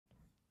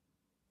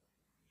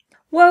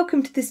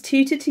Welcome to this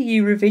Tutor to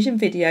You revision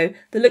video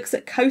that looks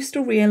at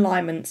coastal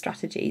realignment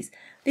strategies.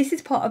 This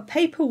is part of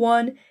Paper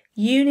 1,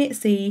 Unit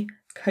C,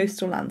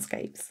 Coastal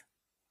Landscapes.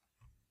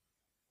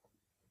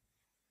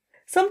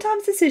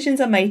 Sometimes decisions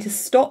are made to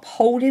stop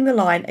holding the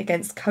line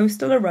against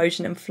coastal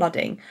erosion and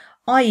flooding,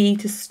 i.e.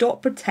 to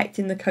stop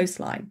protecting the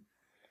coastline.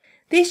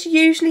 This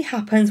usually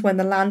happens when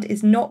the land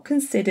is not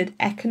considered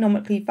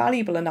economically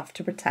valuable enough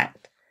to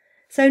protect.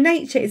 So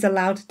nature is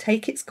allowed to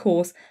take its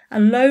course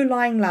and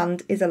low-lying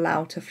land is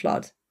allowed to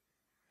flood.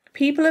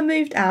 People are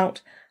moved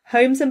out,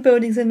 homes and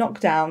buildings are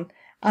knocked down,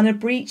 and a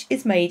breach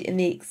is made in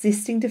the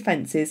existing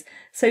defences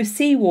so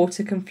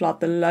seawater can flood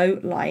the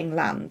low-lying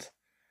land.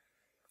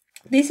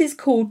 This is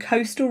called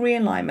coastal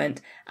realignment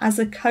as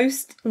the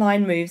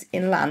coastline moves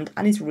inland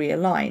and is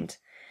realigned.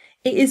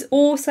 It is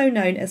also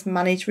known as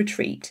managed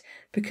retreat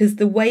because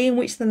the way in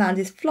which the land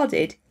is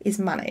flooded is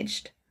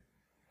managed.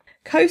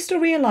 Coastal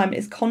realignment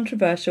is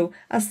controversial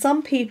as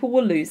some people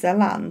will lose their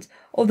land,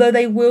 although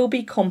they will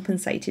be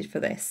compensated for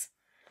this.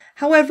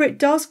 However, it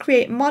does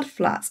create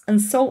mudflats and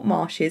salt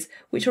marshes,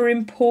 which are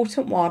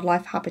important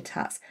wildlife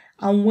habitats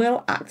and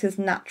will act as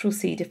natural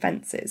sea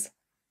defences.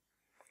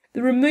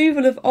 The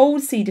removal of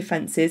old sea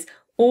defences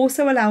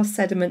also allows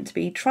sediment to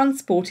be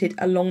transported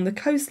along the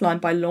coastline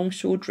by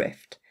longshore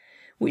drift,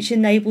 which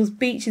enables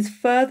beaches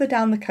further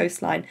down the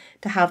coastline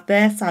to have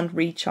their sand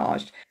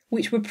recharged,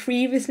 which were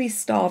previously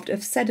starved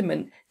of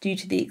sediment due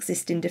to the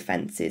existing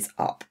defences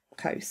up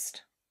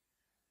coast.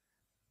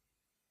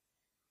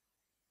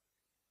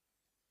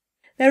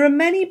 There are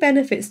many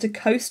benefits to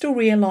coastal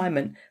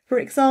realignment. For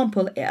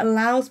example, it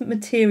allows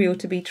material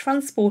to be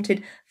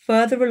transported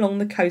further along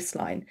the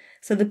coastline,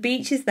 so the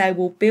beaches there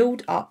will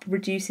build up,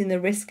 reducing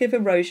the risk of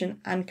erosion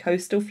and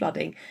coastal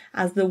flooding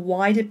as the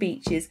wider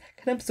beaches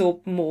can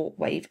absorb more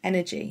wave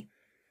energy.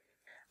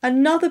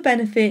 Another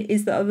benefit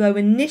is that although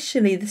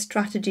initially the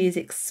strategy is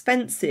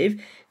expensive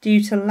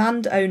due to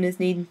landowners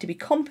needing to be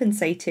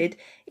compensated,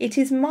 it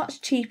is much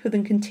cheaper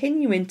than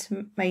continuing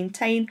to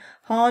maintain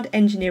hard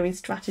engineering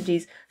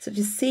strategies such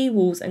as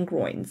seawalls and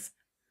groins.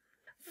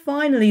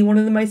 Finally, one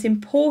of the most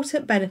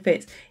important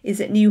benefits is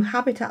that new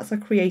habitats are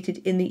created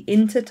in the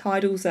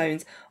intertidal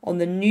zones on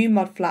the new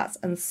mudflats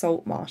and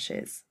salt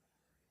marshes.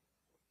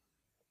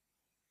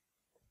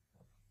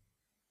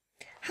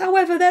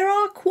 However, there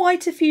are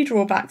quite a few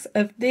drawbacks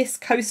of this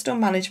coastal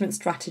management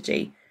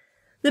strategy.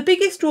 The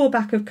biggest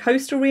drawback of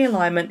coastal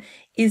realignment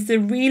is the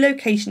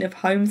relocation of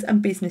homes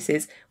and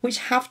businesses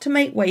which have to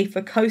make way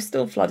for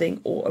coastal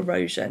flooding or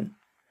erosion.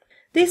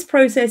 This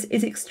process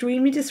is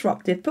extremely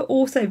disruptive but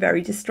also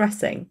very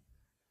distressing.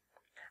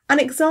 An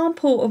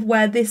example of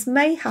where this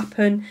may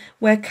happen,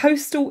 where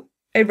coastal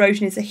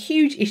erosion is a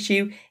huge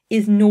issue,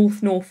 is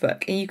North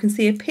Norfolk, and you can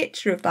see a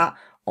picture of that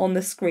on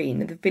the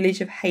screen, the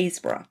village of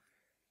Haysborough.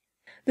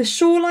 The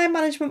Shoreline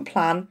Management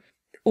Plan,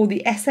 or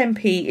the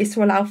SMP, is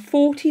to allow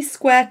 40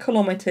 square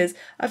kilometres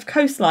of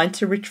coastline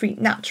to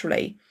retreat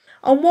naturally.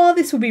 And while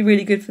this will be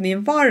really good for the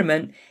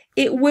environment,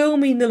 it will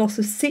mean the loss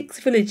of 6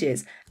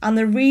 villages and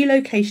the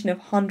relocation of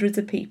hundreds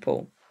of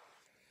people.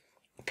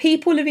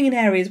 People living in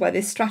areas where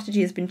this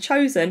strategy has been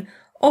chosen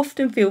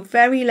often feel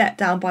very let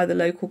down by the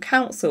local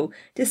council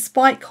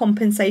despite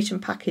compensation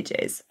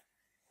packages.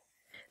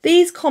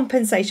 These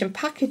compensation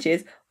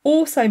packages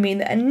also mean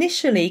that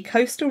initially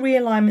coastal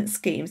realignment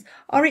schemes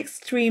are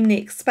extremely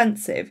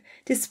expensive,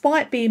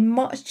 despite being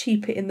much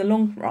cheaper in the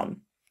long run.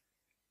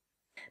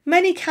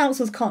 Many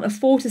councils can't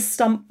afford to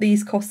stump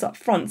these costs up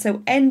front,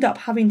 so end up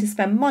having to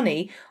spend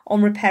money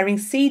on repairing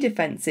sea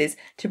defences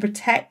to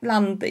protect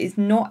land that is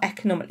not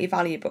economically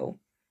valuable.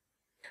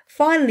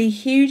 Finally,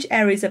 huge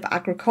areas of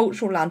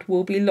agricultural land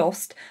will be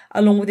lost,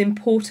 along with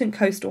important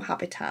coastal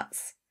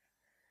habitats.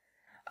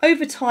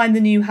 Over time,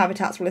 the new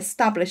habitats will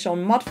establish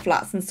on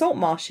mudflats and salt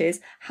marshes.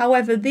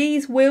 However,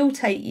 these will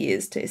take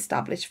years to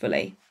establish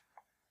fully.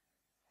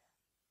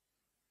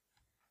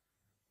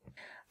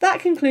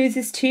 That concludes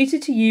this Tutor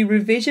to You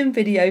revision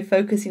video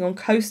focusing on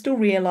coastal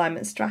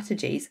realignment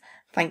strategies.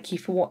 Thank you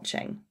for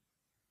watching.